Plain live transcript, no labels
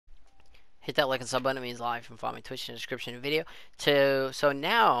Hit that like and sub button. It means live and follow my Twitch in the description of the video. So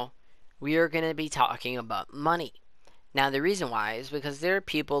now we are going to be talking about money. Now the reason why is because there are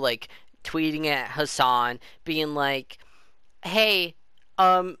people like tweeting at Hasan, being like, "Hey,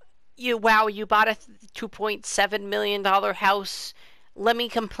 you bought a $2.7 million house. Let me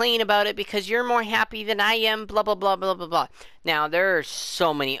complain about it because you're more happy than I am." Blah blah blah blah blah blah. Now there are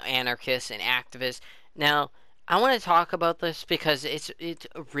so many anarchists and activists. Now I want to talk about this because it's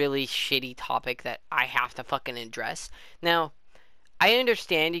a really shitty topic that I have to fucking address. Now I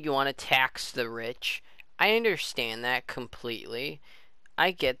understand you want to tax the rich. I understand that completely.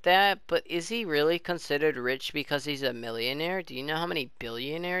 I get that, but is he really considered rich because he's a millionaire? Do you know how many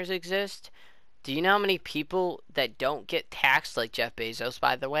billionaires exist? Do you know how many people that don't get taxed, like Jeff Bezos,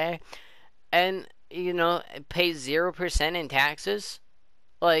 by the way, and, pay 0% in taxes?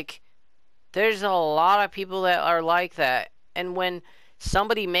 Like, there's a lot of people that are like that. And when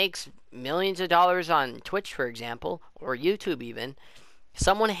somebody makes millions of dollars on Twitch, for example, or YouTube even,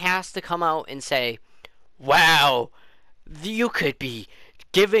 someone has to come out and say, wow, you could be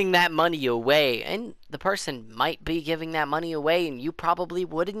giving that money away. And the person might be giving that money away and you probably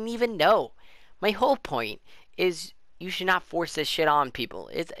wouldn't even know. My whole point is you should not force this shit on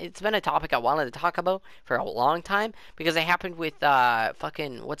people. It's been a topic I wanted to talk about for a long time because it happened with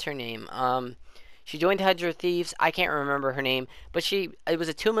fucking what's her name? She joined Hedge of Thieves. I can't remember her name, but it was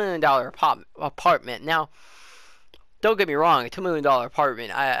a $2 million apartment. Now, don't get me wrong, a $2 million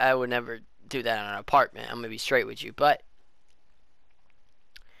apartment. I would never do that on an apartment. I'm gonna be straight with you, but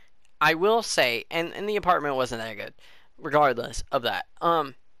I will say, and the apartment wasn't that good, regardless of that.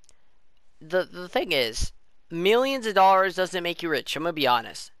 The thing is, millions of dollars doesn't make you rich. I'm gonna be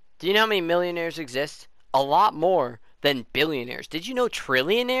honest. Do you know how many millionaires exist? A lot more than billionaires. Did you know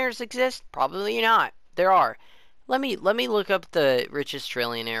trillionaires exist? Probably not. There are. Let me look up the richest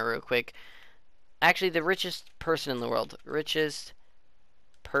trillionaire real quick. Actually, the richest person in the world. Richest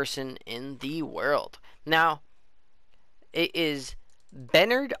person in the world. Now, it is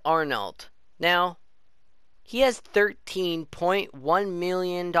Bernard Arnault. Now, he has $13.1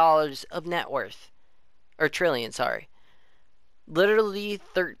 million of net worth. Or trillion, sorry. Literally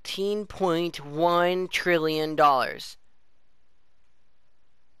 $13.1 trillion. Now,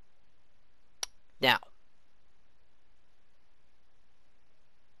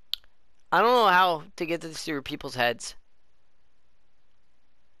 I don't know how to get this through people's heads,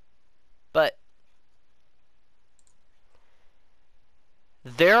 but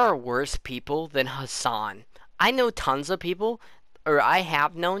there are worse people than Hasan. I know tons of people, or I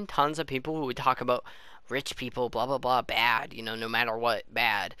have known tons of people who would talk about rich people, blah blah blah, bad, no matter what,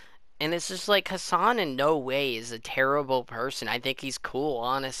 bad. And it's just like Hasan in no way is a terrible person. I think he's cool,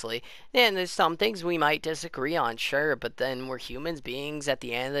 honestly. And there's some things we might disagree on, sure, but then we're humans beings at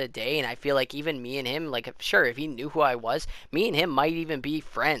the end of the day, and I feel like even me and him, like, sure, if he knew who I was, me and him might even be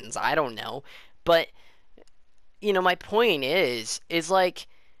friends. I don't know. But, my point is like,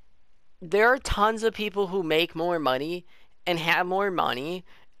 there are tons of people who make more money and have more money,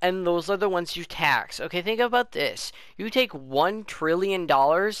 and those are the ones you tax. Okay, think about this. You take $1 trillion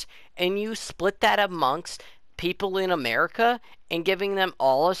and you split that amongst people in America and giving them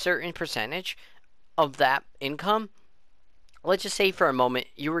all a certain percentage of that income. Let's just say for a moment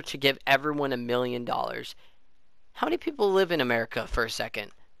you were to give everyone $1 million. How many people live in America for a second?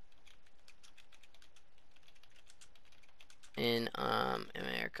 In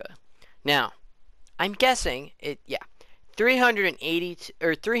America. Now, I'm guessing 380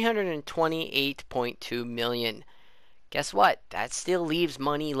 or 328.2 million. Guess what? That still leaves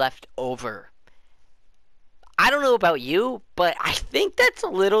money left over. I don't know about you, but I think that's a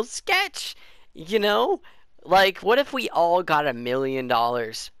little sketch. Like, what if we all got $1 million?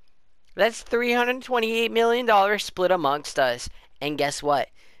 That's $328 million split amongst us. And guess what?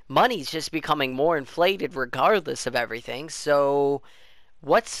 Money's just becoming more inflated regardless of everything. So,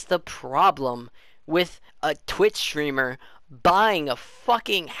 what's the problem with a Twitch streamer buying a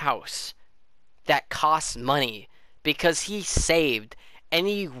fucking house that costs money because he saved and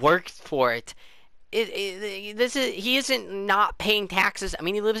he worked for it? He isn't not paying taxes. I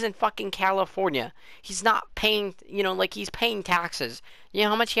mean, he lives in fucking California. He's not paying, like he's paying taxes. You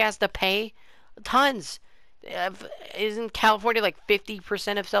know how much he has to pay? Tons. Isn't California like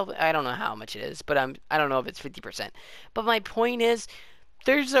 50% of self? I don't know how much it is, but I don't know if it's 50%. But my point is,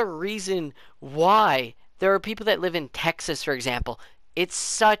 there's a reason why there are people that live in Texas, for example. It's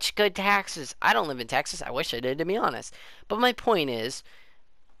such good taxes. I don't live in Texas. I wish I did, to be honest. But my point is,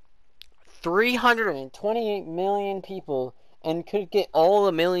 328 million people and could get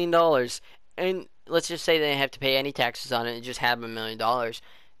all $1 million. And let's just say they didn't have to pay any taxes on it and just have $1 million.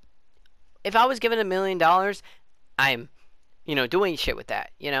 if I was given $1 million, I'm, doing shit with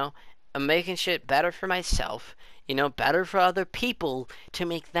that, I'm making shit better for myself, better for other people to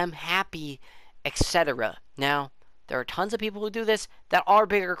make them happy, etc. Now, there are tons of people who do this that are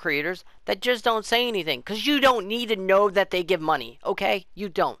bigger creators that just don't say anything because you don't need to know that they give money, okay? You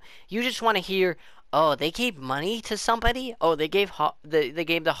don't. You just want to hear, oh, they gave money to somebody? Oh, they gave they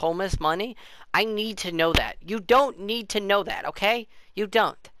gave the homeless money? I need to know that. You don't need to know that, okay? You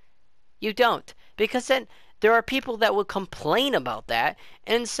don't. You don't. Because then there are people that will complain about that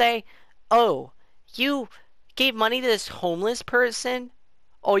and say, oh, you gave money to this homeless person?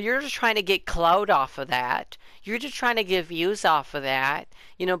 Oh, you're just trying to get clout off of that. You're just trying to get views off of that.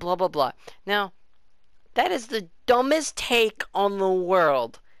 Blah, blah, blah. Now, that is the dumbest take on the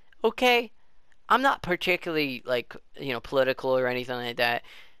world. Okay? I'm not particularly, like, political or anything like that.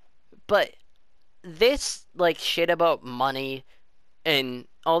 But this, like, shit about money and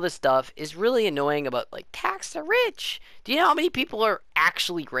all this stuff is really annoying about like tax the rich. Do you know how many people are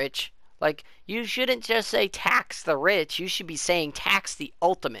actually rich? Like you shouldn't just say tax the rich, you should be saying tax the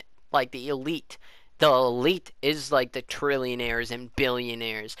ultimate, like the elite. The elite is like the trillionaires and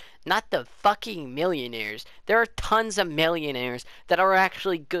billionaires, not the fucking millionaires. There are tons of millionaires that are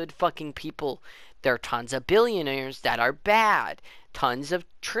actually good fucking people. There are tons of billionaires that are bad. Tons of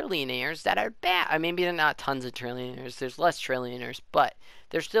trillionaires that are bad. I mean, maybe not tons of trillionaires. There's less trillionaires, but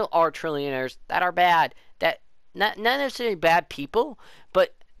there still are trillionaires that are bad. That not necessarily bad people,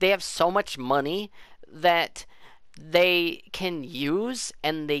 but they have so much money that they can use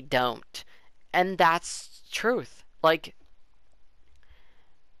and they don't. And that's truth. Like,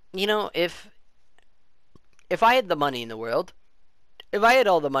 if I had the money in the world, if I had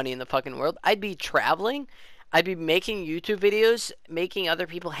all the money in the fucking world, I'd be traveling. I'd be making YouTube videos, making other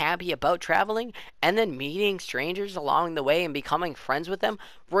people happy about traveling, and then meeting strangers along the way and becoming friends with them,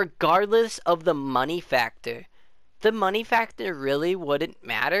 regardless of the money factor. The money factor really wouldn't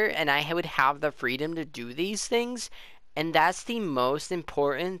matter, and I would have the freedom to do these things. And that's the most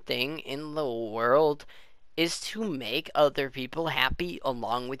important thing in the world, is to make other people happy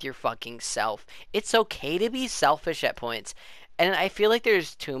along with your fucking self. It's okay to be selfish at points. And I feel like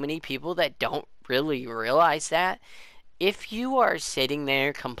there's too many people that don't really realize that. If you are sitting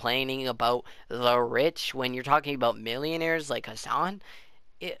there complaining about the rich when you're talking about millionaires like Hasan,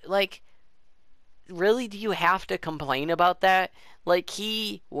 like, really, do you have to complain about that? Like,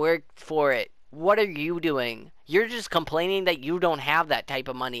 he worked for it. What are you doing? You're just complaining that you don't have that type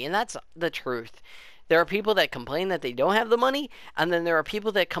of money, and that's the truth. There are people that complain that they don't have the money, and then there are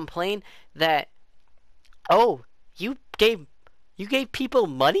people that complain that, oh, you gave people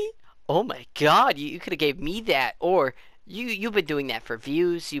money? Oh my god, you could have gave me that. Or you've been doing that for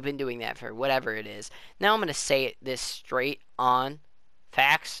views, you've been doing that for whatever it is. Now I'm going to say this straight on,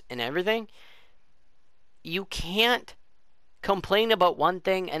 facts and everything. You can't complain about one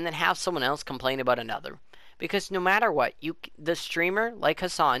thing and then have someone else complain about another. Because no matter what, the streamer, like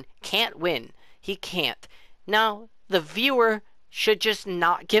Hasan, can't win. He can't. Now, the viewer should just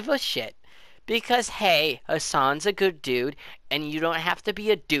not give a shit. Because, hey, Hasan's a good dude, and you don't have to be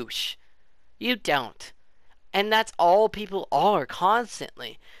a douche. You don't. And that's all people are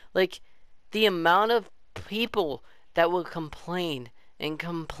constantly. Like, the amount of people that will complain and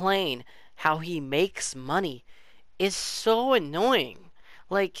complain how he makes money is so annoying.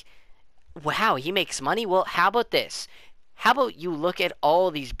 Like, wow, he makes money? Well, how about this? How about you look at all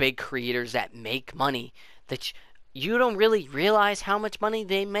these big creators that make money that you don't really realize how much money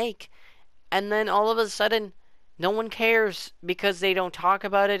they make, and then all of a sudden no one cares because they don't talk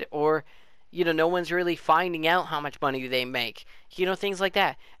about it, or no one's really finding out how much money they make, things like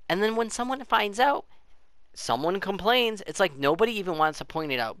that. And then when someone finds out, someone complains. It's like nobody even wants to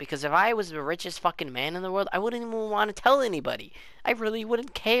point it out, because if I was the richest fucking man in the world, I wouldn't even want to tell anybody. I really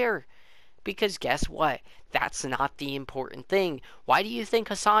wouldn't care. Because guess what? That's not the important thing. Why do you think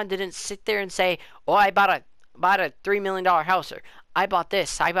Hasan didn't sit there and say, oh, I bought a $3 million house, or I bought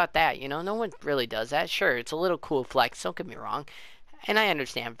this, I bought that? No one really does that. Sure, it's a little cool flex, don't get me wrong. And I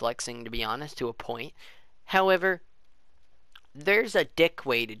understand flexing, to be honest, to a point. However, there's a dick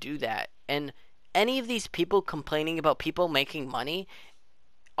way to do that. And any of these people complaining about people making money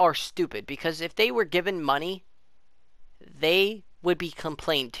are stupid. Because if they were given money, they would be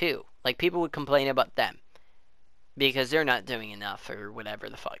complained too. Like, people would complain about them because they're not doing enough or whatever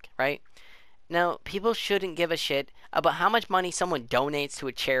the fuck, right? Now, people shouldn't give a shit about how much money someone donates to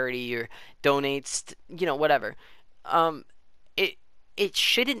a charity or donates, whatever. It it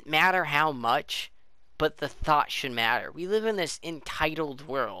shouldn't matter how much, but the thought should matter. We live in this entitled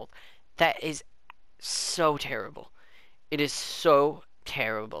world that is so terrible. It is so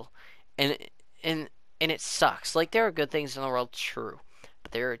terrible. and and and it sucks. Like, there are good things in the world, true,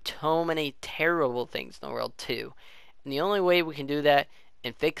 but there are so many terrible things in the world too. And the only way we can do that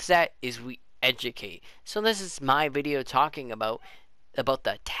and fix that is we educate. So this is my video talking about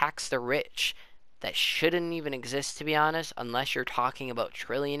the tax the rich that shouldn't even exist, to be honest, unless you're talking about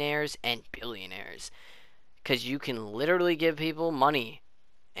trillionaires and billionaires, because you can literally give people money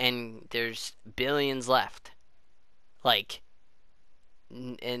and there's billions left. Like,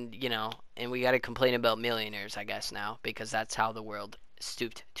 and and we got to complain about millionaires, I guess, now, because that's how the world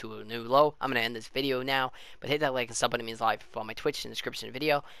stooped to a new low. I'm gonna end this video now, but hit that like and sub button. It means live. Follow my Twitch in the description of the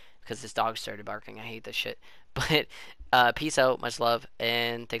video, because this dog started barking. I hate this shit. But peace out, much love,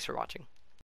 and thanks for watching.